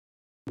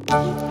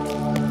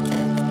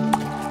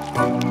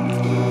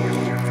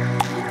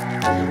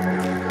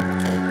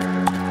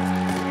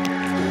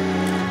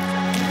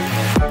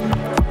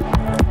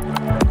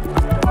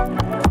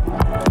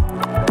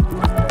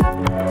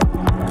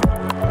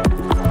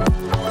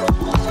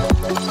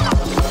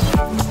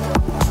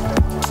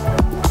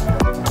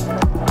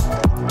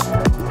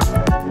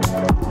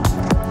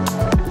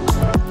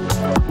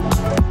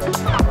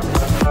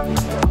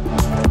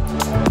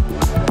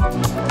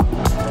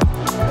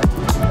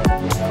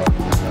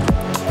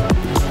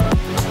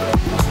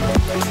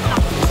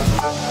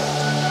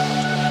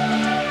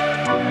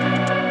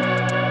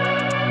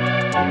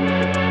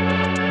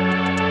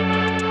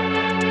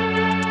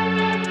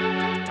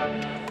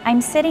I'm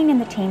sitting in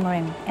the team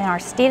room in our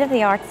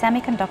state-of-the-art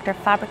semiconductor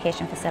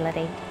fabrication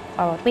facility,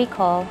 or what we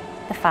call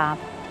the Fab.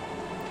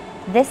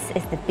 This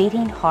is the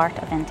beating heart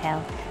of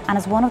Intel and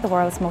is one of the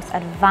world's most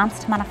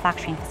advanced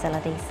manufacturing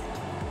facilities,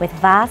 with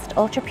vast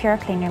ultra-pure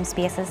cleanroom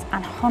spaces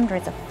and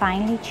hundreds of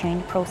finely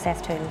tuned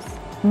process tools,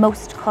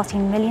 most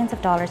costing millions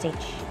of dollars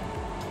each.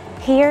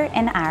 Here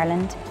in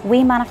Ireland,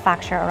 we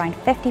manufacture around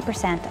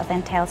 50% of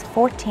Intel's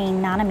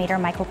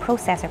 14nm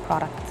microprocessor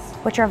products,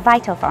 which are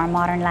vital for our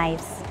modern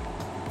lives.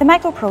 The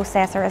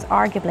microprocessor is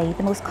arguably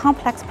the most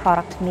complex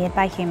product made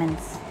by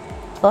humans.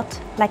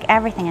 But, like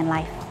everything in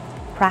life,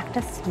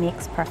 practice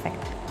makes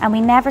perfect, and we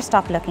never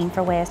stop looking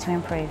for ways to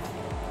improve.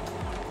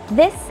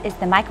 This is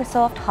the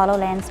Microsoft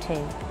HoloLens 2,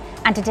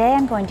 and today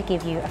I'm going to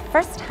give you a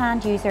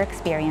first-hand user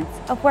experience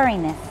of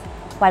wearing this,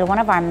 while one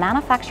of our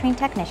manufacturing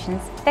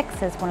technicians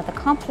fixes one of the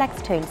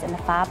complex tools in the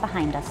fab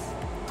behind us.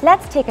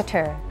 Let's take a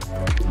tour.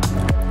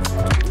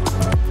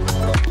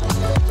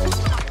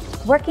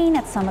 Working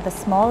at some of the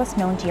smallest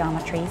known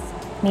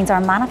geometries means our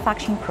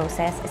manufacturing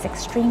process is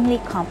extremely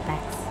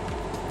complex.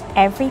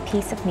 Every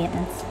piece of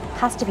maintenance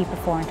has to be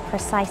performed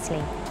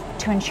precisely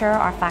to ensure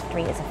our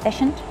factory is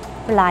efficient,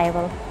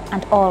 reliable,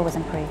 and always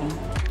improving.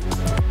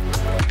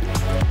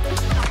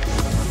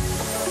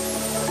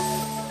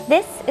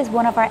 This is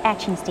one of our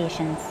etching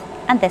stations,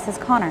 and this is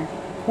Connor,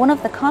 one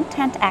of the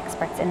content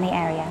experts in the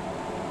area.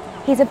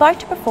 He's about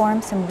to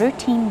perform some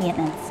routine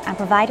maintenance and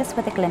provide us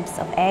with a glimpse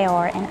of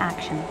AR in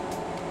action.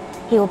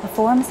 He will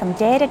perform some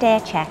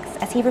day-to-day checks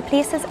as he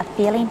replaces a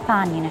failing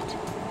fan unit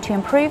to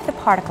improve the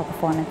particle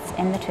performance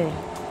in the tool.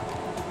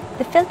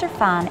 The filter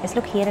fan is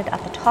located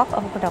at the top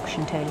of a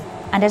production tool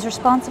and is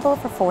responsible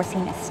for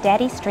forcing a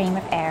steady stream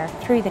of air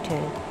through the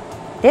tool.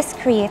 This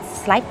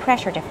creates slight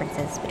pressure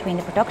differences between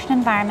the production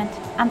environment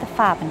and the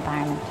fab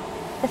environment.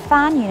 The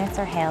fan units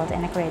are held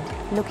in a grid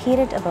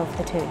located above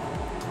the tool.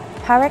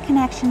 Power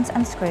connections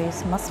and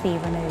screws must be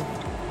removed.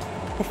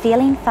 The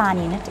failing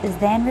fan unit is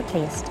then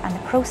replaced and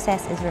the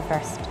process is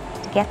reversed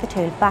to get the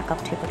tool back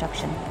up to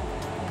production.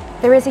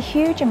 There is a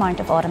huge amount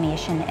of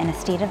automation in a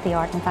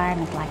state-of-the-art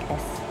environment like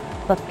this,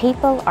 but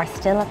people are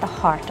still at the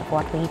heart of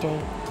what we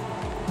do.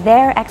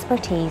 Their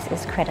expertise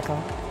is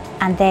critical,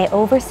 and they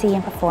oversee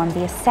and perform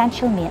the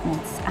essential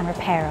maintenance and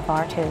repair of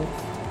our tools.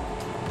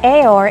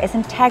 AR is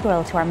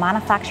integral to our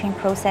manufacturing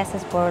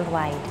processes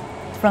worldwide,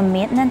 from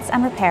maintenance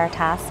and repair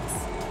tasks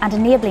and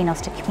enabling us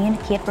to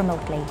communicate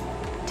remotely,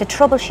 to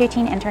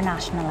troubleshooting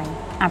internationally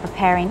and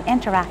preparing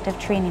interactive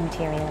training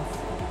materials.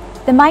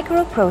 The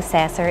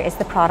microprocessor is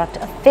the product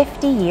of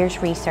 50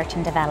 years research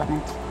and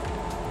development.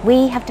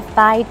 We have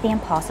defied the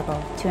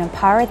impossible to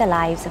empower the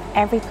lives of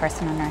every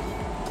person on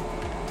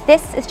Earth.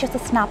 This is just a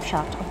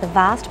snapshot of the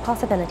vast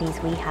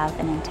possibilities we have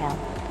in Intel.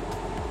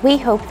 We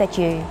hope that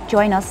you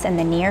join us in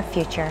the near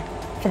future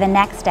for the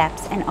next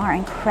steps in our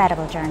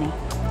incredible journey.